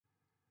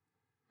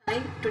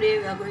Hi, today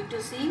we are going to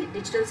see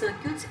Digital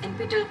Circuits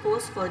NPTEL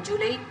course for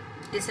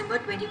July-December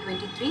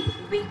 2023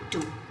 week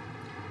 2.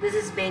 This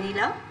is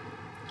Benila.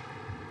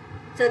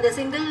 So the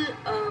single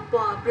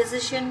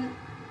precision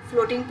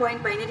floating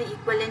point binary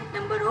equivalent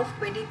number of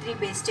 23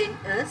 base 10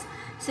 is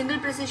single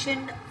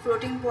precision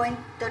floating point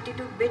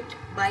 32-bit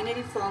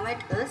binary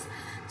format is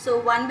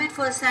 1 bit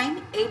for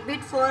sine, 8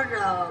 bit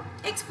for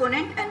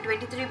exponent and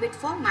 23 bit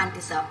for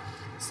mantissa.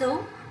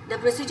 So the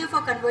procedure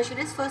for conversion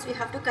is first we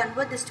have to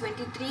convert this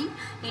 23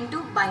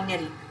 into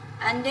binary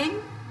and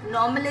then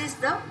normalize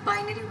the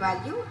binary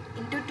value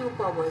into 2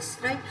 powers,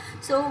 right?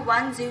 So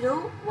 1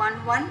 0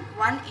 1 1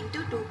 1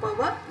 into 2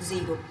 power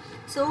 0.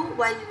 So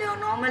while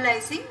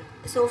normalizing,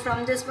 so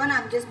from this one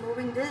I'm just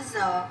moving this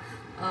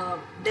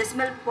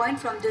decimal point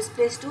from this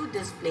place to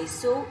this place.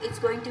 So it's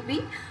going to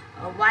be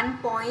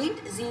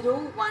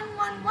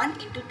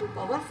 1.0111 into 2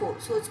 power 4.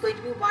 So it's going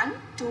to be 1,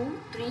 2,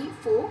 3,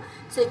 4.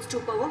 So it's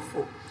 2 power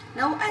 4.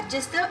 Now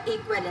adjust the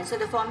equivalent. So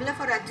the formula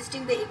for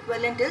adjusting the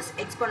equivalent is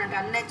exponent,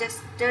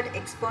 unadjusted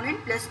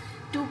exponent plus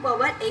 2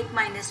 power 8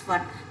 minus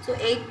 1. So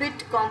 8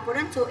 bit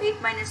component, so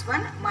 8 minus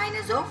 1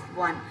 minus of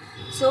 1.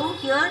 So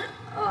here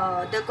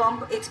the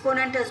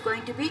exponent is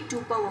going to be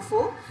 2 power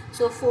 4.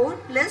 So 4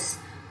 plus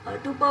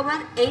 2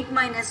 power 8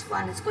 minus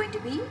 1 is going to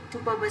be 2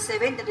 power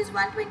 7, that is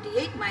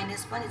 128,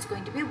 minus 1 is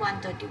going to be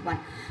 131.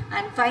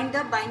 And find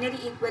the binary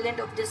equivalent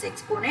of this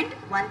exponent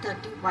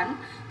 131.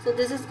 So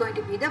this is going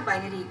to be the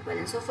binary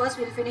equivalent. So first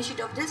we'll finish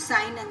it off this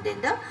sign and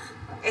then the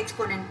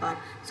exponent part.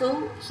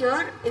 So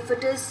here if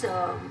it is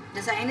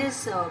the sign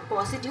is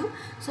positive,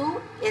 so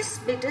S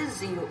bit is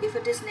 0. If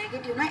it is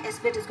negative, S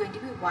bit is going to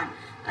be 1.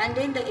 And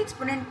then the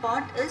exponent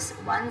part is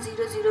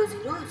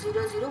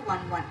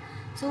 10000011.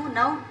 So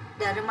now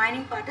the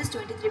remaining part is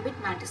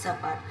 23-bit mantissa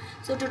part.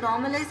 So to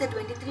normalize the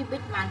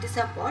 23-bit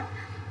mantissa part,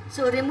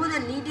 so remove the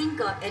leading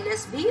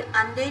LSB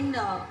and then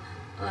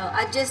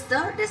adjust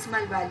the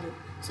decimal value.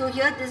 So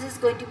here this is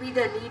going to be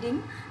the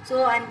leading.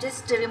 So I'm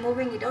just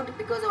removing it out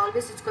because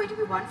always it's going to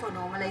be 1 for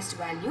normalized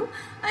value.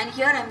 And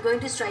here I'm going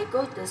to strike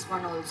out this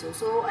one also.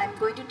 So I'm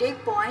going to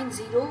take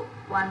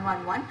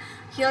 0.0111.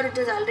 Here it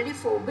is already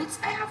 4 bits.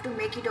 I have to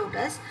make it out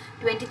as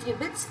 23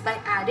 bits by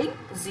adding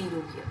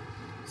 0 here.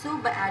 So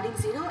by adding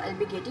 0, I'll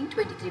be getting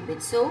 23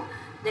 bits. So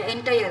the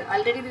entire,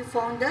 already we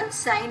found the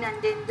sign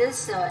and then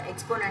this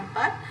exponent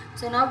part.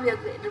 So now we'll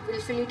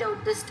fill it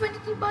out this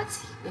 23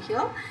 bits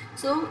here.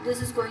 So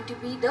this is going to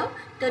be the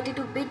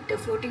 32-bit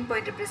floating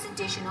point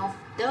representation of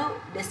the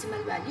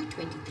decimal value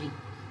 23.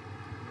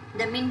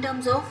 The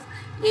minterms of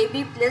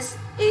AB plus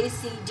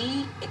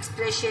ACD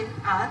expression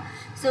are,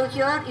 so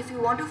here if you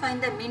want to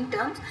find the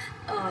minterms,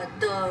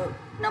 the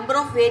number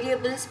of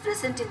variables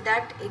present in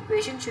that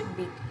equation should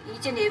be,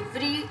 each and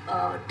every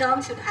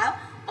term should have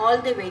all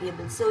the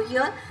variables. So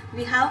here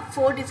we have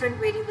 4 different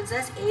variables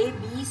as A,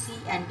 B, C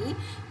and D.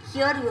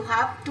 Here you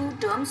have 2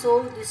 terms,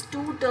 so these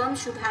 2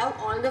 terms should have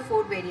all the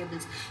 4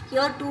 variables.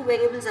 Here 2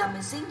 variables are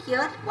missing,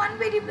 here 1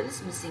 variable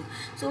is missing.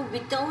 So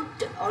without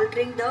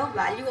altering the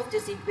value of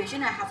this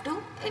equation, I have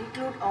to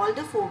include all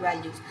the 4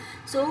 values.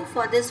 So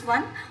for this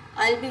one,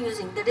 I'll be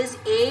using, that is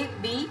A,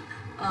 B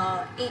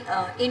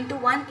into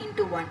 1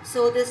 into 1.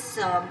 So this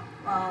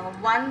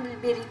 1 will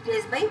be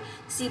replaced by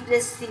C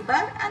plus C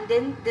bar and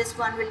then this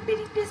one will be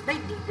replaced by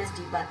D plus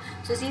D bar.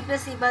 So C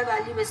plus C bar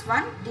value is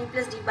 1, D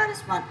plus D bar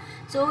is 1.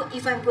 So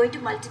if I am going to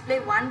multiply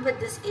 1 with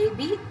this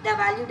AB, the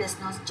value does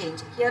not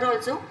change. Here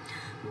also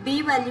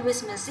B value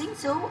is missing,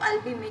 so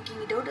I'll be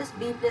making it out as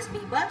B plus B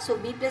bar. So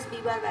B plus B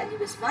bar value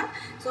is 1,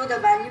 so the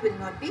value will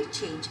not be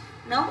changed.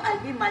 Now I'll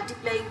be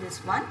multiplying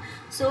this one.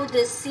 So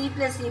this C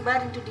plus C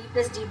bar into D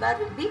plus D bar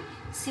will be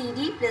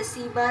CD plus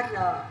C bar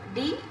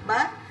D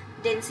bar,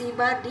 then C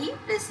bar D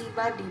plus C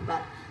bar D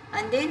bar.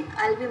 And then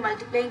I'll be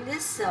multiplying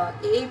this A,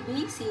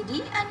 B, C,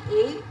 D and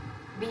A,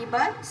 B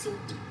bar, C,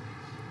 D.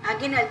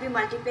 Again I'll be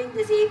multiplying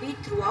this A, B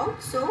throughout.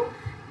 So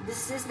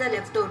this is the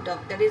left out term,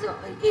 that is A,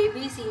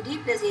 B, C, D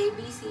plus A,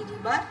 B, C, D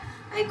bar.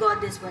 I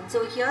got this one.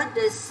 So here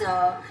this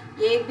A,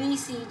 B,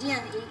 C, D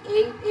and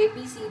A,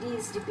 B, C, D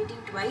is repeating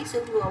twice.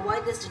 So to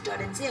avoid this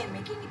redundancy, I am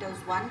making it as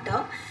one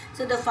term.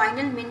 So the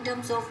final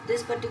minterms of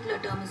this particular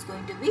term is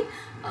going to be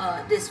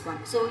this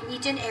one. So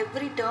each and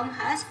every term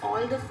has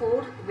all the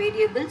 4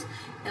 variables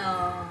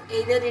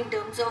either in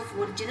terms of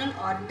original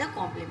or in the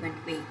complement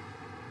way.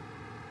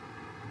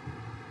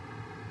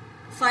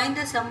 Find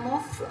the sum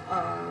of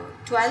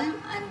 12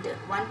 and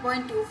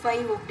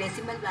 1.25 of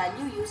decimal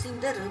value using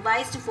the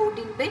revised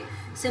 14-bit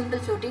simple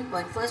floating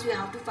point. First we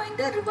have to find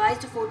the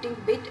revised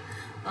 14-bit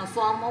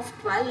form of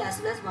 12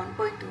 as well as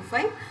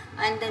 1.25,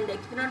 and then the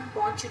exponent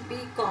part should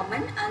be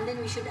common and then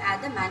we should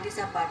add the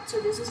mantissa part. So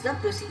this is the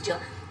procedure.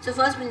 So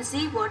first we'll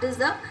see what is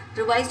the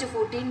revised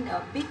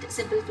 14-bit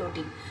simple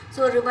floating.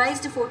 So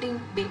revised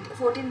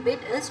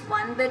 14-bit is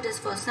 1 bit is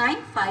for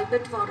sine, 5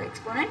 bit for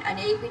exponent and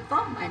 8 bit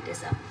for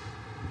mantissa.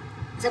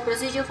 The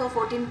procedure for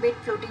 14-bit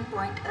floating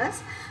point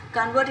is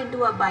convert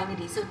into a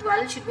binary. So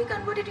 12 should be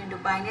converted into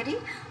binary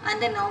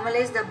and then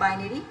normalize the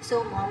binary.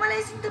 So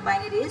normalizing the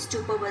binary is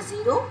 2 power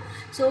 0.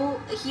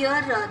 So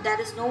here there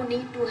is no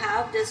need to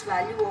have this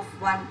value of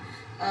 1.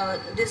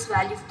 This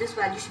value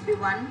should be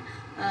 1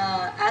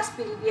 as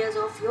previous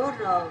of your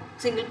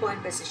single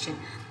point precision.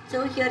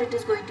 So here it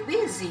is going to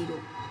be 0.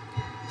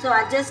 So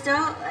adjust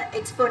the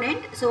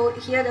exponent. So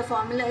here the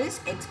formula is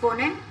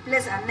exponent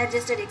plus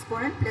unadjusted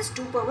exponent plus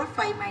 2 power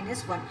 5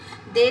 minus 1.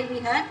 There we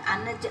had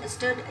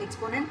unadjusted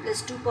exponent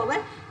plus 2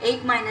 power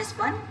 8 minus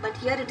 1. But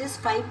here it is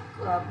 5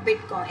 bit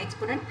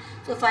exponent.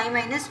 So 5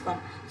 minus 1.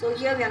 So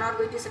here we are not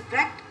going to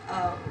subtract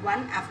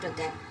 1 after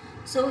that.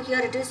 So here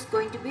it is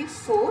going to be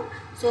 4.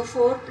 So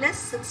 4 plus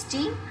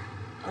 16.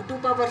 2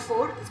 power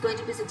 4 is going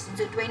to be 16.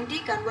 So 20,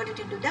 convert it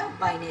into the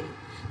binary.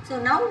 So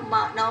now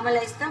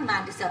normalize the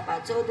mantissa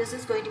part. So this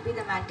is going to be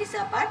the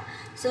mantissa part.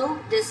 So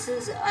this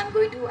is, I'm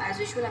going to, as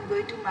usual, I'm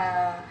going to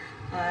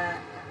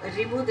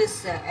remove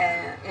this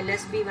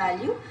LSB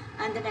value,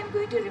 and then I'm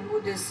going to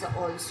remove this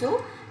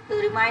also. The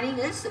remaining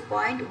is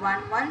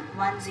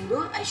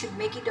 0.1110. I should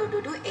make it out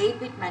to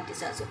 8-bit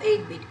mantissa. So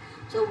 8-bit.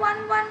 So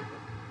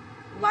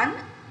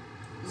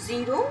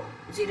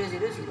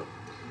 11100000.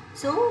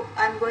 So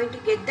I'm going to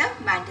get the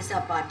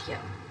mantissa part here.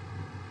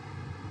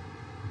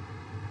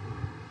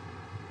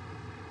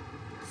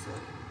 So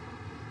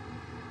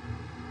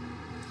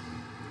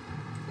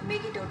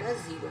make it out as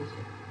 0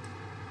 here.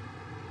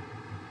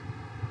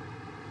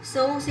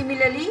 So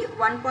similarly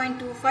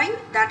 1.25,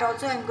 that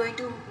also I'm going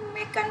to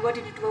convert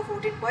it into a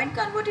 14 point,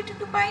 convert it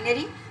into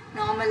binary,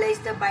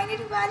 normalize the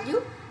binary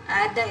value,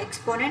 add the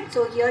exponent.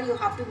 So here you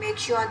have to make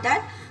sure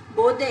that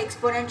both the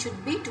exponent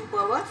should be 2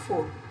 power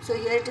 4. So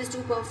here it is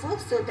 2 power 4.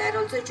 So there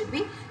also it should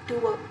be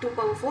 2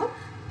 power 4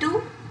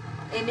 to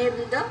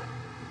enable the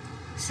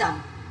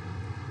sum.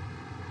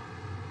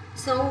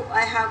 So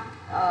I have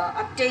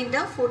obtained the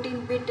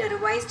 14-bit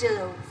revised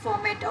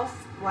format of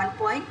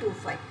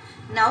 1.25.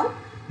 Now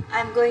I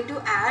am going to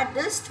add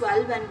this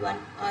 12 and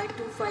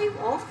 1.25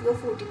 of your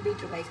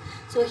 14-bit revised.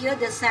 So here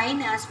the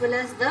sign as well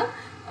as the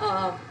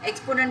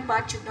exponent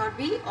part should not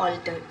be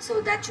altered.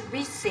 So that should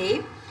be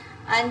same.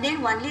 And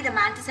then only the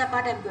mantissa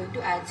part I am going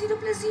to add 0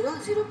 plus 0,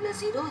 0 plus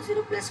 0,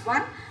 0 plus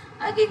 1,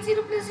 again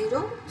 0 plus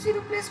 0,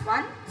 0 plus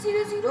 1,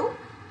 0, 0,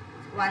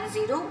 1,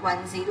 0,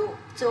 1, 0.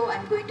 So I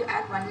am going to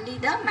add only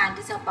the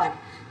mantissa part.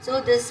 So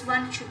this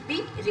one should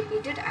be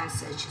repeated as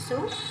such.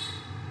 So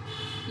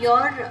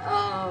your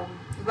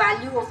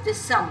value of this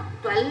sum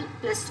 12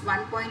 plus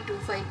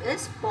 1.25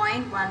 is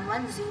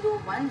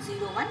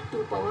 0.110101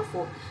 2 power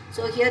 4.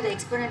 So here the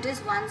exponent is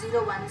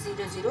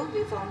 10100.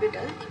 We found it.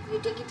 If we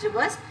take it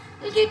reverse,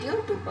 you will get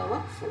your 2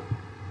 power 4.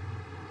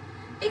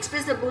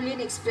 Express the Boolean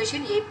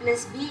expression a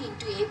plus b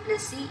into a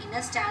plus c in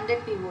a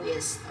standard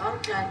POS or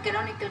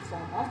canonical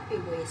form of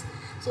POS.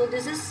 So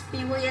this is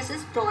POS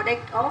is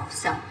product of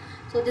sum.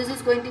 So this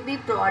is going to be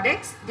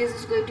products, this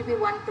is going to be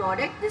one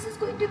product, this is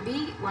going to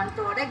be one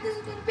product, this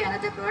is going to be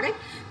another product,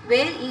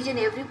 where each and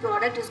every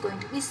product is going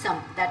to be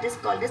sum. That is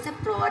called as a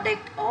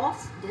product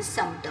of this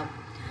sum term.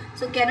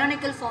 So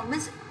canonical form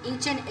is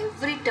each and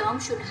every term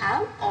should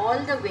have all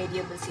the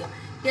variables here.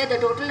 Here the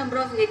total number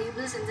of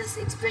variables in this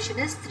expression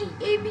is 3,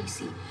 A, B,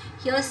 C.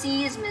 Here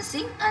C is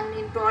missing and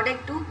in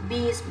product 2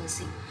 B is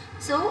missing.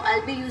 So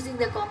I'll be using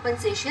the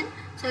compensation.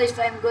 So if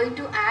I'm going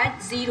to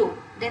add 0,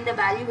 then the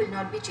value will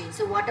not be changed.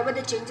 So whatever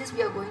the changes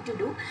we are going to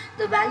do,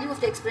 the value of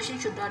the expression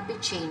should not be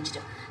changed.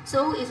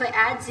 So if I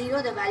add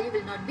 0, the value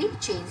will not be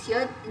changed.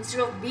 Here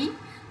instead of B,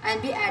 I'll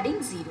be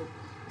adding 0.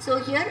 So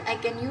here I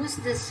can use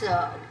this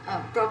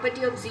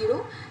property of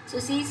 0. So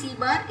C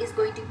bar is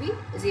going to be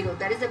 0.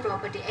 That is the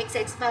property.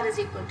 X bar is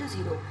equal to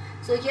 0.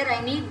 So here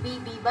I need B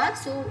bar,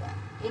 so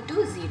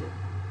into 0.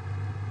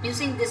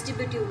 Using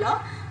distributive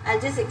law, I'll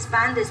just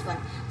expand this one.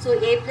 So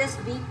A plus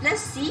B plus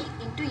C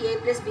into A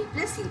plus B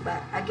plus C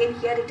bar. Again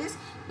here it is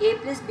A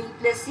plus B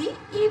plus C,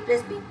 A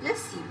plus B plus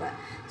C bar.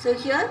 So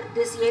here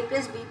this A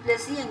plus B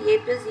plus C and A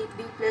plus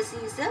B plus C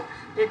is a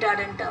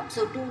retardant term.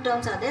 So two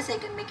terms are there, so I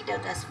can make it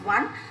out as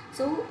 1.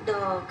 So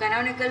the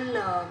canonical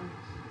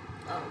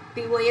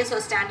POS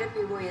or standard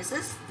POS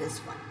is this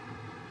one.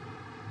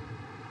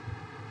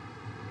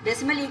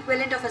 Decimal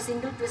equivalent of a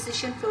single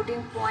precision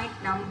floating point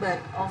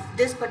number of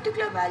this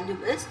particular value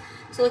is,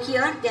 so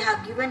here they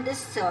have given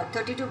this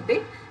 32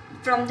 bit.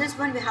 From this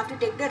one we have to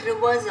take the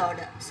reverse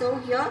order. So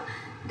here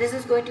this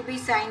is going to be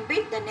sign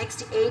bit, the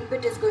next 8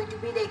 bit is going to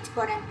be the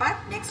exponent part,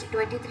 next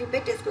 23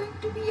 bit is going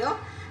to be your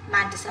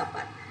mantissa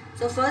part.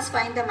 So first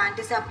find the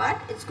mantissa part.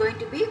 It's going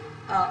to be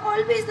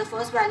always the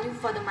first value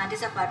for the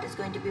mantissa part is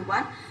going to be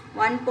 1.01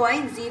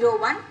 and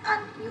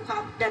you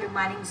have the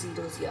remaining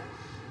zeros here.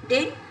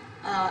 Then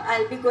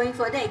I'll be going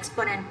for the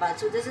exponent part.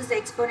 So this is the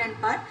exponent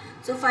part.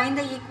 So find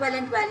the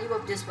equivalent value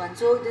of this one.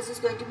 So this is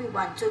going to be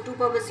 1. So 2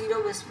 power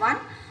 0 is 1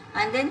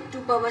 and then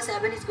 2 power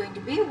 7 is going to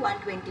be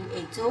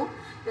 128. So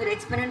your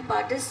exponent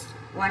part is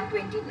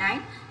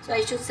 129. So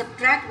I should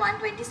subtract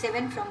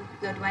 127 from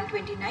your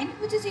 129,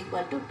 which is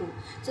equal to 2.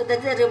 So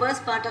that's the reverse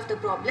part of the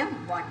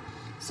problem 1.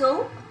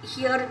 So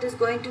here it is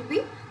going to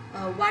be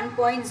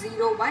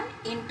 1.01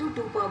 into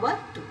 2 power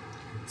 2.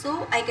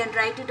 So I can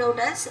write it out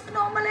as,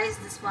 normalize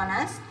this one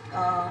as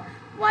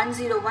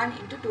 101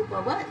 into 2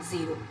 power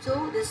 0.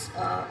 So this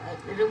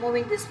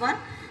removing this one,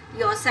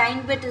 your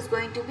sign bit is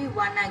going to be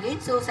 1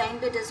 again. So sign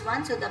bit is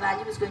 1, so the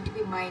value is going to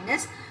be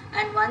minus,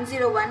 and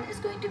 101 is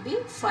going to be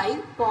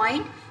 5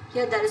 point.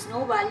 Here there is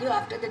no value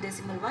after the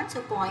decimal one,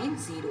 so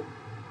 0.0.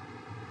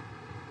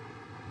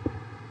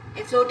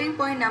 A floating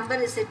point number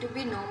is said to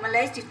be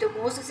normalized if the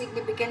most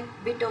significant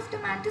bit of the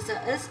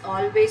mantissa is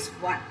always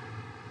 1.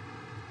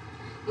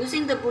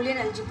 Using the Boolean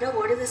algebra,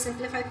 what is the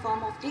simplified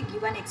form of the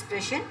given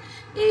expression?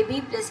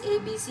 AB plus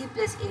ABC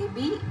plus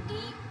AB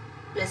D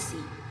plus C.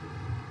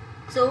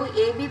 So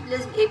AB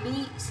plus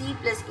ABC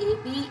plus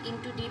AB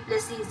into D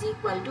plus C is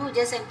equal to,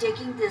 just I am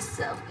taking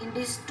this, in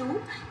these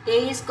two,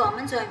 A is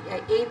common, so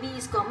AB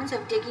is common, so I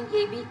am taking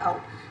AB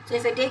out. So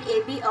if I take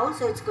AB out,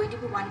 so it is going to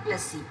be 1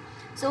 plus C.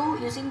 So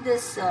using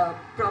this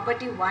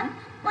property 1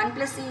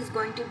 plus C is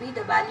going to be,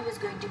 the value is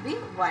going to be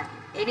 1.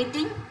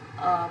 Anything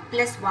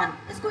plus 1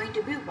 is going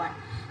to be 1.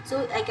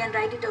 So I can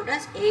write it out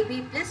as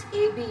AB plus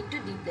AB into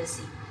D plus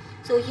C.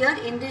 So here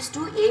in this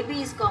two,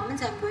 AB is common,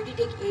 so I am going to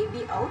take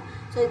AB out.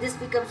 So this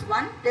becomes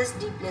 1 plus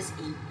D plus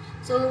E.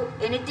 So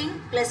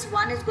anything plus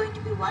 1 is going to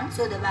be 1,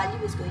 so the value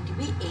is going to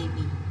be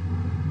AB.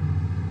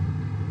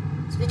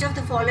 So which of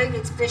the following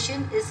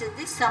expression is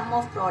the sum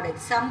of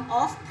products? Sum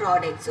of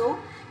product. So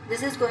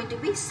this is going to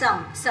be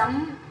sum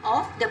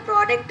of the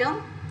product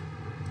term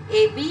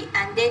AB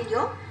and then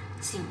your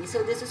CB.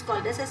 So this is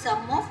called as a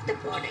sum of the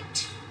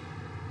product.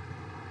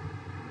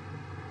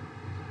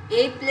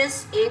 A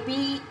plus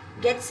AB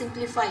gets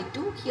simplified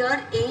to,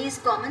 here A is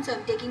common, so I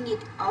am taking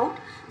it out.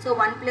 So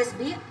 1 plus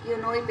B, you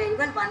know it very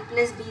well, 1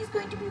 plus B is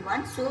going to be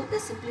 1. So the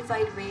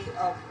simplified way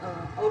of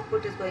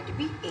output is going to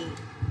be A.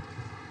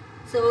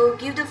 So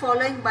give the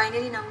following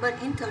binary number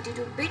in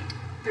 32-bit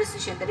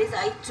precision, that is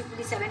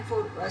IEEE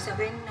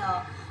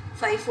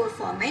 754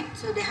 format.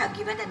 So they have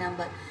given the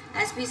number.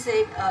 As we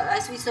said,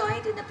 as we saw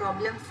it in the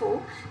problem 4,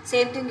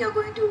 same thing you are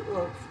going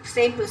to,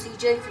 same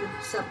procedure if you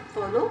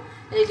follow,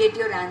 you will get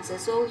your answer.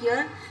 So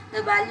here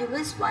the value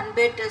is 1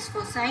 bit is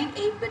for sign,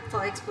 8 bit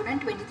for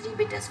exponent, 23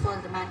 bit is for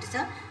the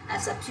mantissa. I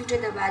have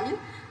substituted the value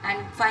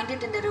and find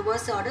it in the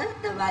reverse order.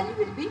 The value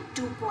will be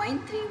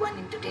 2.31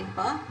 into 10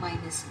 power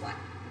minus 1.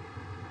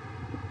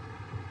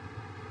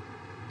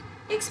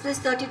 Express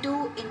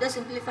 32 in the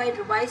simplified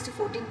revised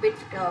 14-bit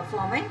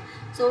format.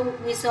 So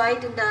we saw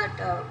it in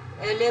that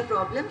earlier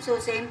problem. So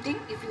same thing,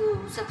 if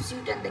you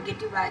substitute and get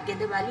the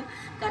value,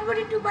 convert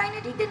it to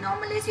binary, then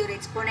normalize your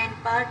exponent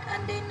part,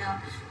 and then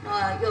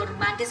your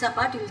mantissa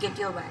part, you will get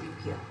your value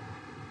here.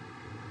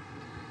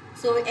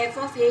 So f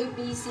of a,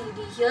 b, c,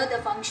 d, here the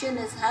function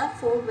is have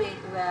 4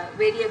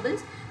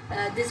 variables.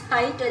 This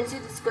pi tells you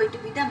this is going to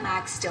be the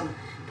max term.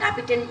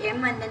 Capital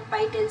M and then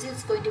pi tells you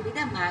it's going to be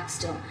the max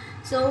term.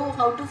 So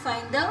how to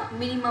find the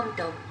minimum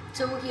term?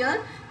 So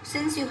here,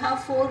 since you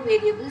have 4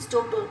 variables,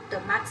 total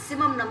the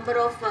maximum number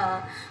of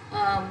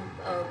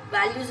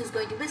values is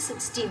going to be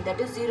 16, that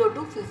is 0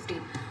 to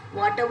 15.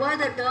 Whatever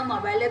the term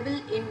available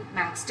in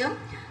max term,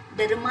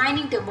 the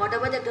remaining term,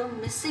 whatever the term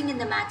missing in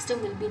the max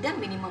term will be the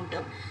minimum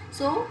term.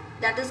 So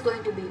that is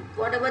going to be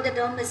whatever the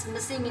term is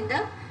missing in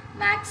the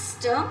max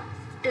term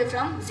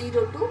from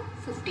 0 to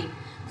 15.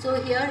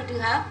 So here you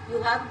have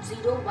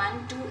 0,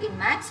 1, 2 in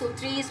max, so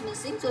 3 is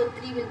missing, so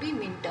 3 will be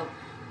min term.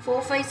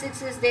 4, 5,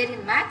 6 is there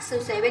in max, so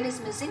 7 is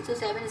missing, so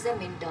 7 is a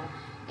min term.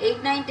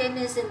 8, 9, 10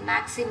 is in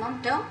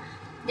maximum term,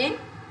 then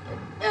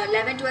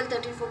 11, 12,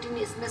 13, 14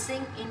 is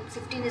missing, in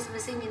 15 is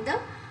missing in the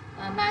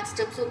max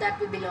term, so that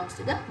will belongs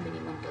to the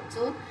minimum term.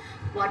 So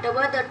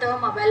whatever the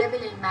term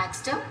available in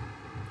max term,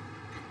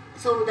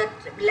 so that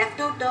left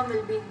out term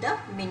will be in the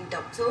min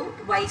term, so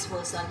vice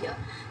versa here.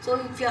 So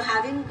if you are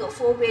having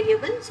 4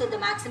 variables, so the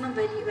maximum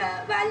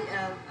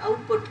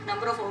output,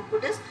 number of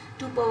output is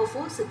 2 power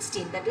 4,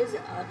 16, that is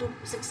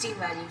 16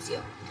 values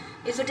here.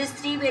 If it is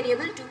 3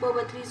 variable, 2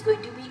 power 3 is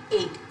going to be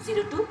 8,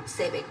 0 to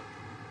 7.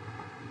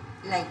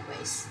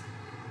 Likewise,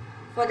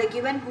 for the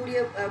given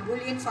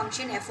Boolean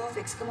function f of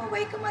x,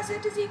 y, z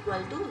is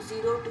equal to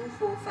 0, 2,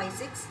 4, 5,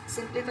 6,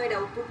 simplified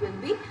output will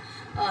be,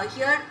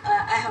 here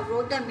I have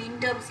wrote the min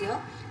terms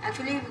here.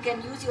 Actually we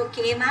can use your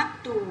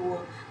K-map to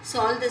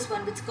solve this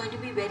one, which is going to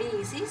be very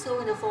easy. So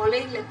in the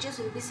following lectures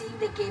we will be seeing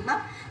the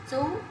K-map.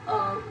 So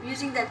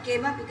using that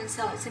K-map you can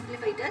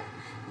simplify it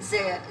as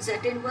z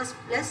inverse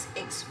plus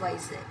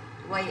xyz,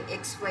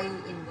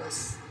 xy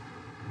inverse.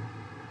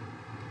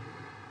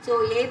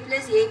 So a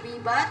plus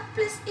ab bar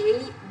plus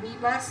a b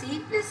bar c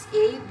plus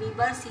a b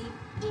bar c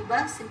d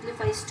bar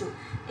simplifies to.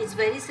 It's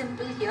very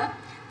simple here.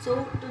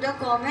 So to the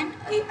common,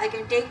 I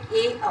can take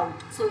a out.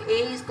 So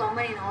a is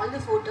common in all the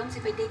 4 terms.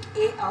 If I take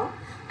a out,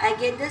 I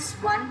get this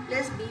 1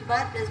 plus b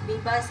bar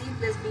c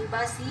plus b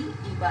bar c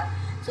d bar.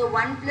 So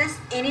 1 plus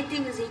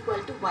anything is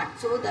equal to 1.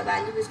 So the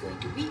value is going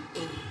to be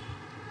a.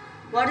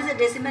 What is the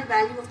decimal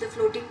value of the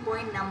floating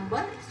point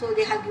number? So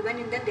they have given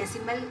in the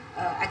decimal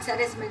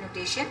hexadecimal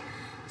notation.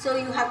 So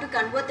you have to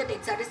convert that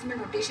hexadecimal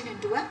notation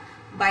into a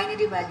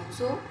binary value.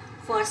 So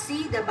for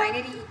C the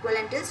binary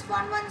equivalent is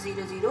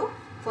 1100,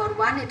 for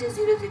 1 it is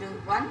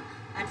 001,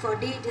 and for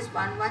D it is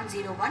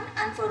 1101,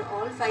 and for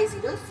all 5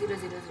 zeros 000.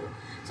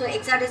 So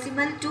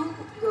hexadecimal to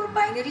your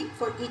binary,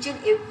 for each and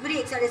every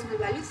hexadecimal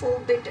value 4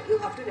 bit you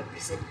have to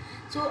represent.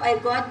 So I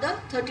got the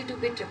 32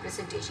 bit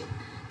representation.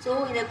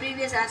 So in the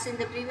previous, as in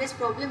the previous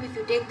problem, if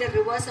you take the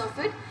reverse of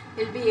it,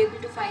 you will be able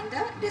to find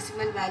the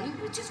decimal value,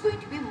 which is going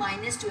to be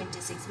minus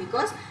 26,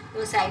 because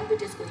your sign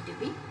bit is going to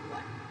be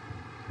 1.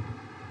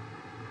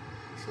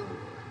 So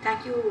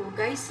thank you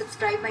guys,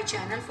 subscribe my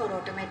channel for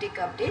automatic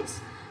updates.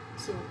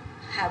 So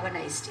have a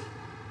nice day.